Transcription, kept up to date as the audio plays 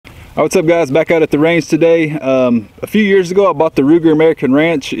What's up guys, back out at the range today. A few years ago I bought the Ruger American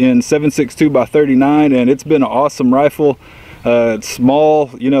Ranch in 7.62 by 39 and it's been an awesome rifle. It's small,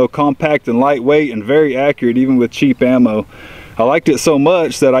 compact and lightweight and very accurate even with cheap ammo. I liked it so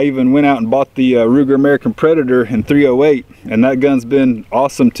much that I even went out and bought the Ruger American Predator in 308 and that gun's been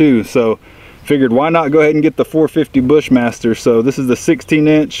awesome too. So figured why not go ahead and get the 450 Bushmaster. So this is the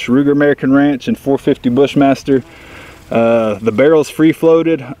 16-inch Ruger American Ranch and 450 Bushmaster. The barrel's free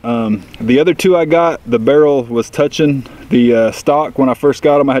floated. The other two I got, the barrel was touching the stock when I first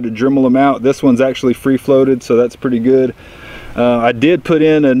got them. I had to Dremel them out. This one's actually free floated, so that's pretty good. I did put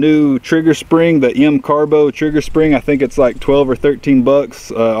in a new trigger spring, the M Carbo trigger spring. I think it's like 12 or 13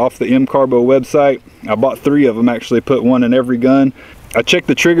 bucks off the M Carbo website. I bought 3 of them actually, put one in every gun. I checked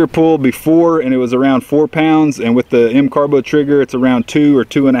the trigger pull before and it was around 4 pounds, and with the M Carbo trigger it's around 2 or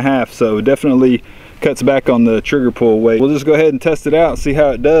 2.5, so definitely cuts back on the trigger pull weight. We'll just go ahead and test it out and see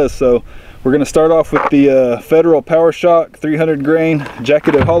how it does. So we're going to start off with the Federal Power Shock 300 grain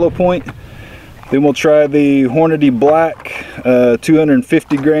jacketed hollow point. Then we'll try the Hornady Black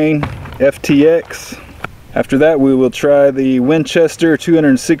 250 grain FTX. After that we will try the Winchester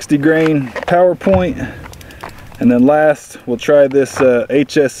 260 grain power point. And then last we'll try this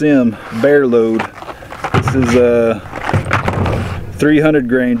HSM Bear Load. This is 300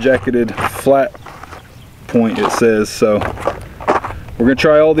 grain jacketed flat point, it says. So we're gonna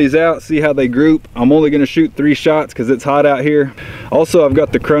try all these out, see how they group. I'm only gonna shoot 3 shots because it's hot out here. Also, I've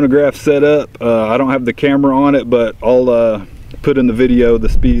got the chronograph set up. I don't have the camera on it, but I'll put in the video the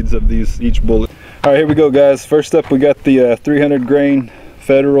speeds of each bullet. All right, here we go guys. First up we got the 300 grain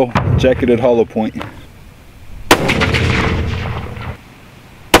Federal jacketed hollow point.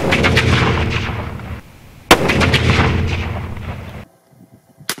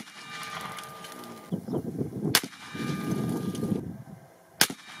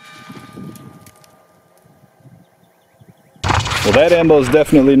 Well, that ammo is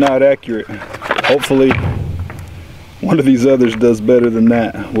definitely not accurate. Hopefully one of these others does better than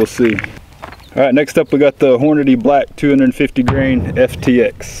that. We'll see. All right, next up we got the Hornady Black 250 grain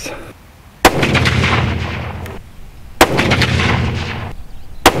FTX.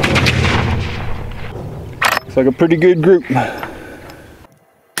 Looks like a pretty good group.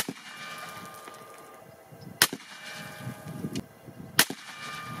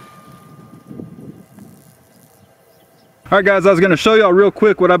 Alright guys, I was going to show y'all real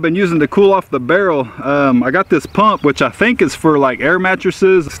quick what I've been using to cool off the barrel. I got this pump, which I think is for like air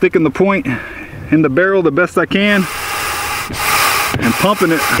mattresses, sticking the point in the barrel the best I can and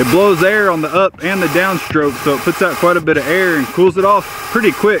pumping it. It blows air on the up and the downstroke, so it puts out quite a bit of air and cools it off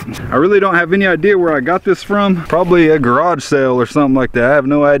pretty quick. I really don't have any idea where I got this from. Probably a garage sale or something like that. I have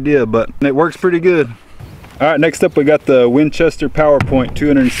no idea, but it works pretty good. Alright, next up we got the Winchester PowerPoint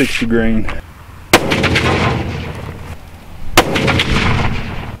 260 grain.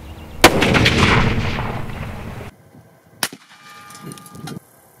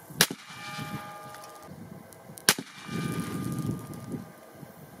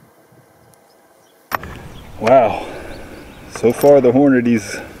 Wow, so far the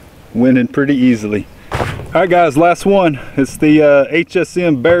Hornady's winning pretty easily. Alright guys, last one. It's the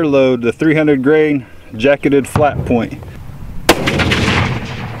HSM Bear Load, the 300 grain jacketed flat point.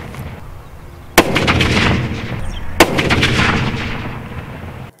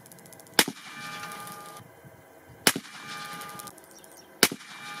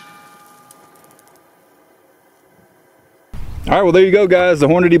 Alright, well there you go guys, the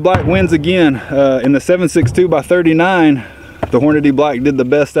Hornady Black wins again. In the 7.62 by 39, the Hornady Black did the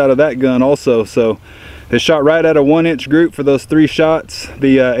best out of that gun also. So they shot right at a 1-inch group for those 3 shots.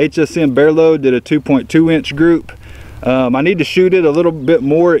 The HSM Bear Load did a 2.2-inch group. I need to shoot it a little bit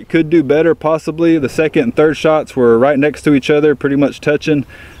more. It could do better possibly. The second and third shots were right next to each other, pretty much touching.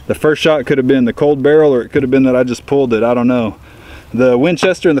 The first shot could have been the cold barrel, or it could have been that I just pulled it, I don't know. The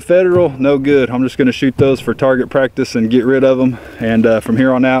Winchester and the Federal, no good. I'm just going to shoot those for target practice and get rid of them. And from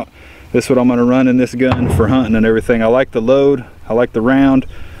here on out, this is what I'm going to run in this gun for hunting and everything. I like the load, I like the round,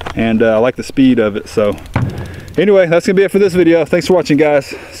 and I like the speed of it. So anyway, that's going to be it for this video. Thanks for watching guys.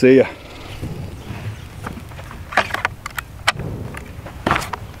 See ya.